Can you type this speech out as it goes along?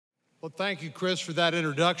Well, thank you, Chris, for that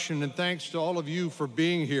introduction, and thanks to all of you for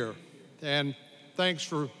being here, and thanks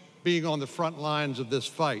for being on the front lines of this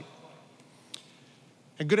fight.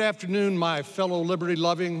 And good afternoon, my fellow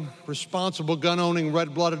liberty-loving, responsible gun-owning,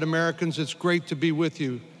 red-blooded Americans. It's great to be with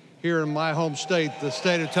you here in my home state, the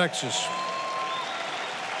state of Texas.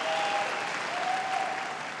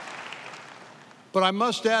 But I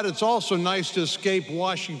must add, it's also nice to escape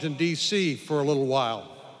Washington, D.C. for a little while,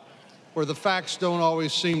 where the facts don't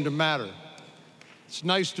always seem to matter. It's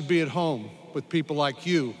nice to be at home with people like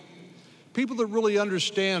you, people that really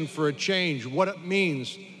understand for a change what it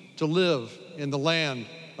means to live in the land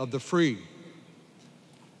of the free.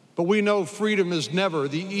 But we know freedom is never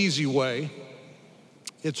the easy way.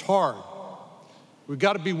 It's hard. We've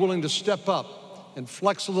got to be willing to step up and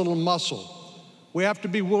flex a little muscle. We have to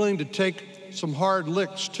be willing to take some hard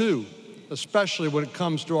licks too, especially when it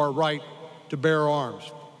comes to our right to bear arms.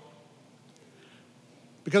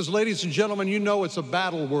 Because, ladies and gentlemen, you know it's a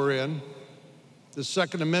battle we're in. The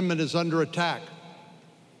Second Amendment is under attack.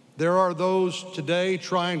 There are those today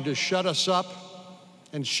trying to shut us up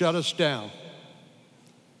and shut us down.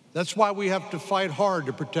 That's why we have to fight hard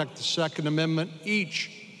to protect the Second Amendment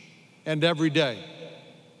each and every day.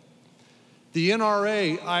 The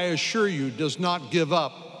NRA, I assure you, does not give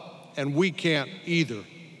up, and we can't either.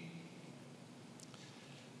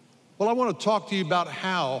 Well, I want to talk to you about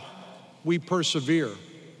how we persevere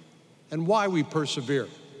and why we persevere.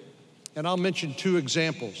 And I'll mention two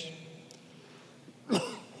examples.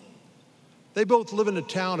 They both live in a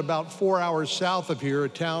town about 4 hours south of here, a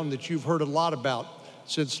town that you've heard a lot about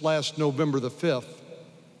since last November the 5th.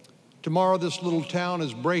 Tomorrow, this little town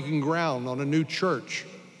is breaking ground on a new church,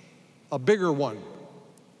 a bigger one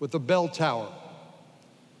with a bell tower.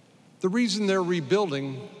 The reason they're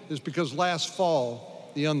rebuilding is because last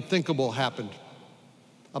fall, the unthinkable happened.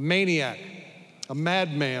 A maniac, a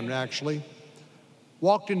madman actually,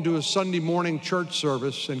 walked into a Sunday morning church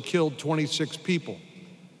service and killed 26 people.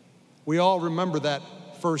 We all remember that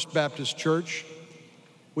First Baptist Church.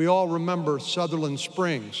 We all remember Sutherland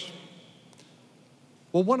Springs.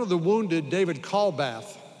 Well, one of the wounded, David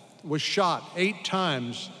Callbath, was shot 8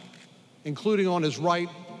 times, including on his right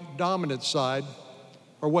dominant side,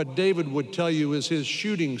 or what David would tell you is his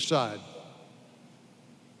shooting side.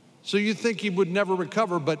 So you think he would never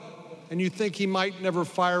recover, and you think he might never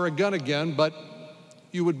fire a gun again, but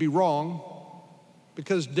you would be wrong,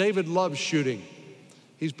 because David loves shooting.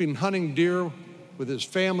 He's been hunting deer with his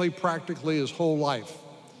family practically his whole life.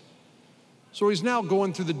 So he's now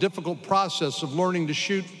going through the difficult process of learning to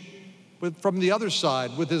shoot from the other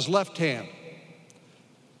side with his left hand.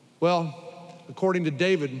 Well, according to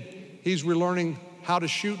David, he's relearning how to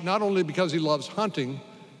shoot not only because he loves hunting,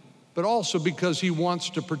 but also because he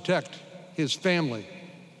wants to protect his family.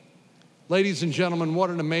 Ladies and gentlemen,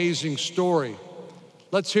 what an amazing story.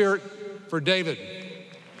 Let's hear it for David.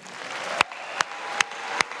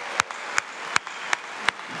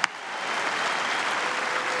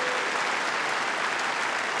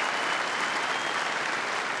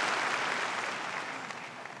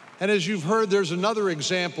 And as you've heard, there's another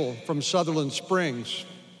example from Sutherland Springs,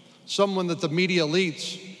 someone that the media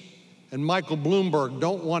elites and Michael Bloomberg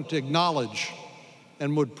don't want to acknowledge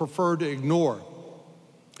and would prefer to ignore.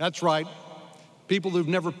 That's right, people who've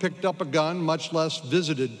never picked up a gun, much less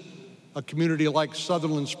visited a community like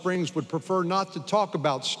Sutherland Springs, would prefer not to talk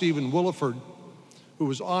about Stephen Williford, who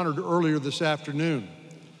was honored earlier this afternoon.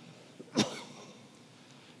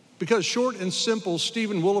 Because short and simple,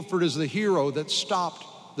 Stephen Williford is the hero that stopped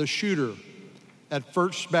the shooter at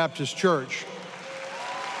First Baptist Church.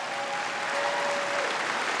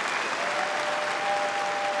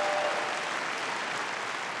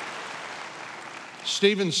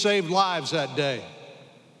 Stephen saved lives that day.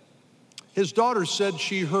 His daughter said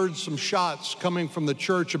she heard some shots coming from the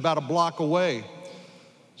church about a block away.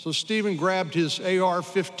 So Stephen grabbed his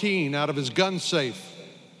AR-15 out of his gun safe.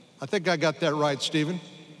 I think I got that right, Stephen.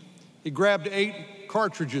 He grabbed 8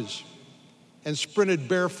 cartridges and sprinted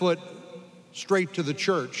barefoot straight to the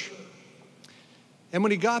church. And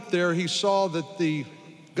when he got there, he saw that the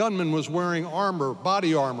gunman was wearing armor,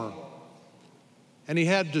 body armor, and he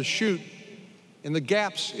had to shoot in the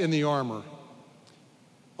gaps in the armor.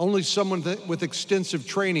 Only someone with extensive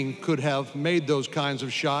training could have made those kinds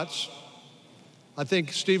of shots. I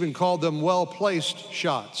think Stephen called them well-placed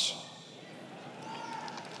shots.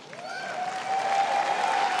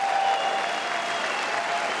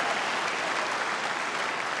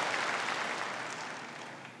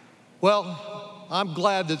 Well, I'm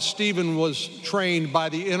glad that Stephen was trained by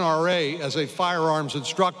the NRA as a firearms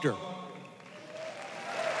instructor.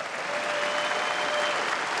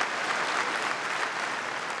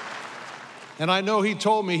 And I know he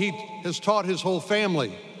told me he has taught his whole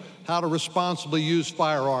family how to responsibly use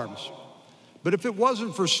firearms. But if it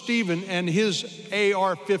wasn't for Stephen and his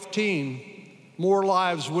AR-15, more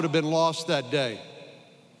lives would have been lost that day.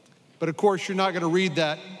 But of course, you're not going to read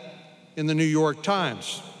that in the New York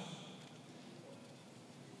Times.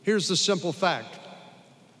 Here's the simple fact.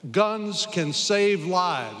 Guns can save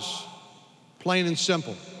lives, plain and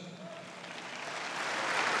simple.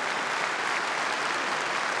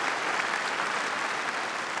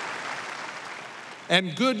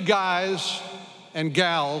 And good guys and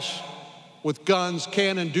gals with guns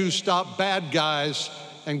can and do stop bad guys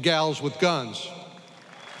and gals with guns.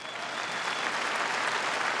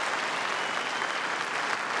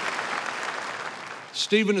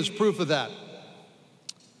 Stephen is proof of that.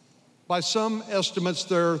 By some estimates,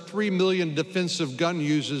 there are 3 million defensive gun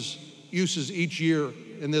uses each year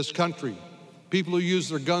in this country. People who use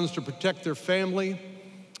their guns to protect their family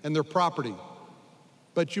and their property.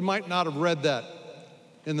 But you might not have read that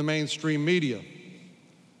in the mainstream media.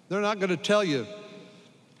 They're not going to tell you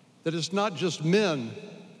that it's not just men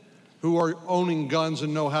who are owning guns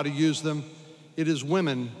and know how to use them, it is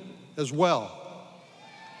women as well.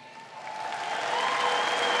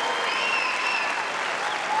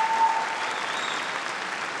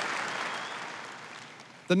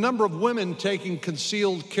 The number of women taking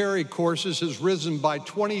concealed carry courses has risen by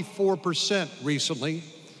 24% recently,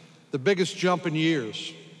 the biggest jump in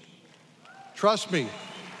years. Trust me,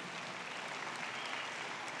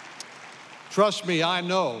 I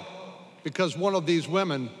know, because one of these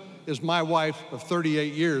women is my wife of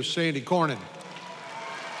 38 years, Sandy Cornyn.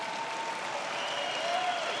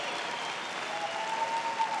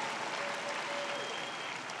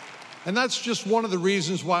 And that's just one of the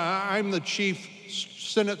reasons why I'm the chief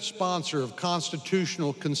Senate sponsor of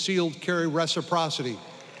constitutional concealed carry reciprocity.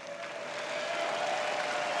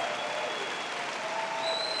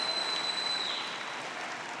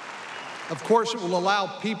 Of course, it will allow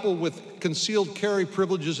people with concealed carry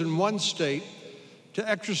privileges in one state to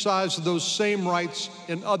exercise those same rights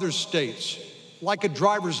in other states, like a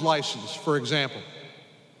driver's license, for example.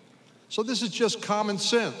 So this is just common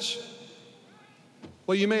sense.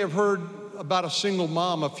 Well, you may have heard about a single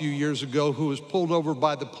mom a few years ago who was pulled over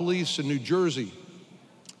by the police in New Jersey.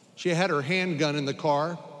 She had her handgun in the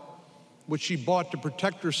car, which she bought to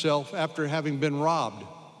protect herself after having been robbed.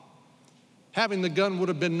 Having the gun would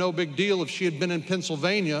have been no big deal if she had been in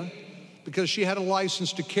Pennsylvania because she had a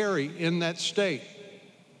license to carry in that state.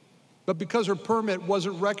 But because her permit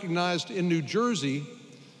wasn't recognized in New Jersey,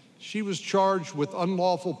 she was charged with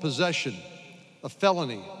unlawful possession, a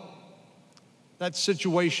felony. That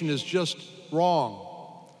situation is just wrong.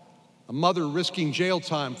 A mother risking jail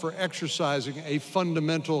time for exercising a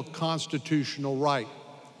fundamental constitutional right.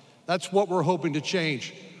 That's what we're hoping to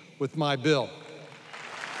change with my bill.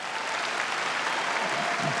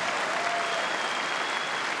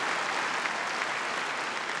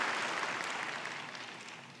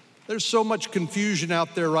 There's so much confusion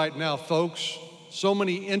out there right now, folks. So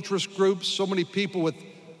many interest groups, so many people with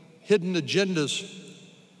hidden agendas.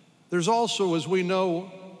 There's also, as we know,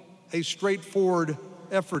 a straightforward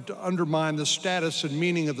effort to undermine the status and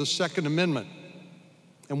meaning of the Second Amendment,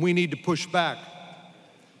 and we need to push back.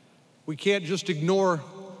 We can't just ignore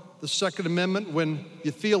the Second Amendment when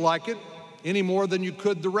you feel like it, any more than you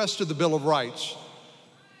could the rest of the Bill of Rights.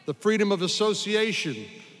 The freedom of association,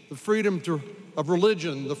 the freedom of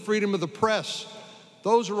religion, the freedom of the press,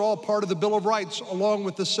 those are all part of the Bill of Rights along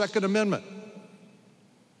with the Second Amendment.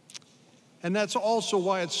 And that's also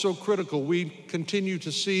why it's so critical we continue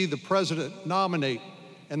to see the President nominate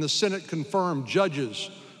and the Senate confirm judges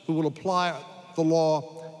who will apply the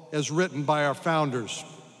law as written by our founders.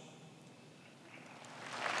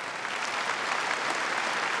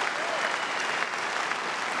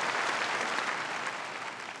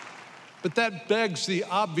 But that begs the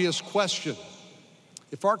obvious question.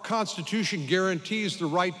 If our Constitution guarantees the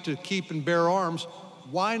right to keep and bear arms,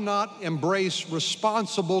 why not embrace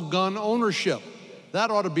responsible gun ownership?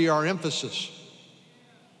 That ought to be our emphasis.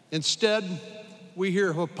 Instead, we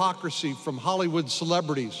hear hypocrisy from Hollywood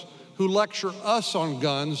celebrities who lecture us on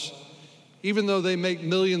guns, even though they make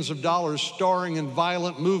millions of dollars starring in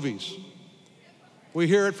violent movies. We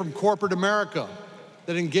hear it from corporate America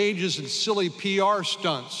that engages in silly PR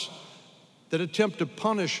stunts that attempt to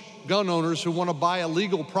punish gun owners who want to buy a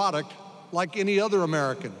legal product like any other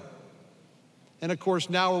American. And of course,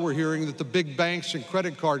 now we're hearing that the big banks and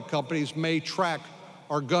credit card companies may track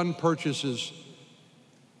our gun purchases.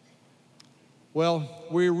 Well,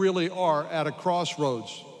 we really are at a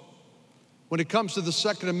crossroads. When it comes to the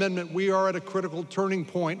Second Amendment, we are at a critical turning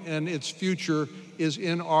point, and its future is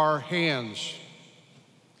in our hands.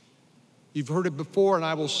 You've heard it before, and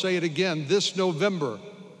I will say it again. This November,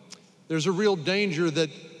 there's a real danger that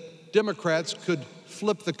Democrats could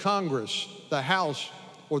flip the Congress, the House,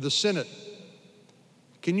 or the Senate.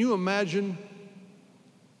 Can you imagine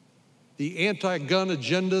the anti-gun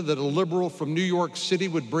agenda that a liberal from New York City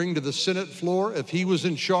would bring to the Senate floor if he was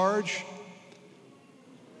in charge?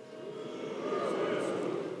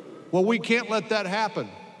 Well, we can't let that happen,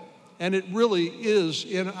 and it really is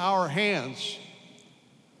in our hands.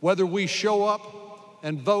 Whether we show up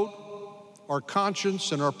and vote our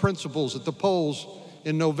conscience and our principles at the polls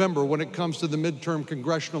in November when it comes to the midterm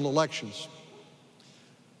congressional elections.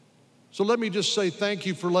 So let me just say thank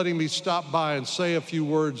you for letting me stop by and say a few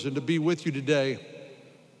words and to be with you today.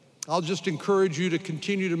 I'll just encourage you to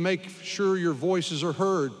continue to make sure your voices are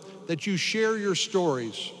heard, that you share your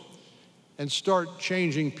stories and start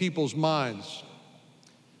changing people's minds.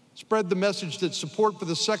 Spread the message that support for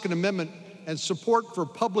the Second Amendment and support for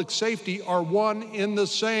public safety are one in the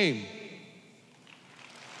same.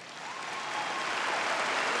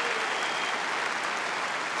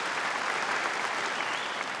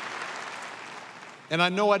 And I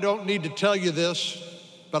know I don't need to tell you this,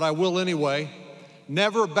 but I will anyway.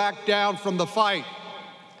 Never back down from the fight.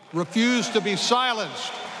 Refuse to be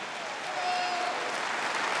silenced.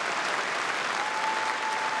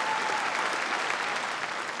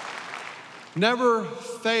 Never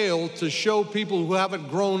fail to show people who haven't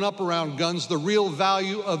grown up around guns the real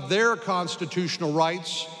value of their constitutional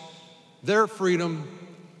rights, their freedom,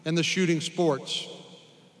 and the shooting sports.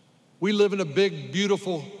 We live in a big,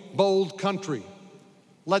 beautiful, bold country.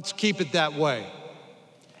 Let's keep it that way.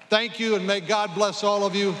 Thank you, and may God bless all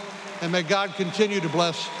of you, and may God continue to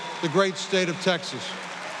bless the great state of Texas.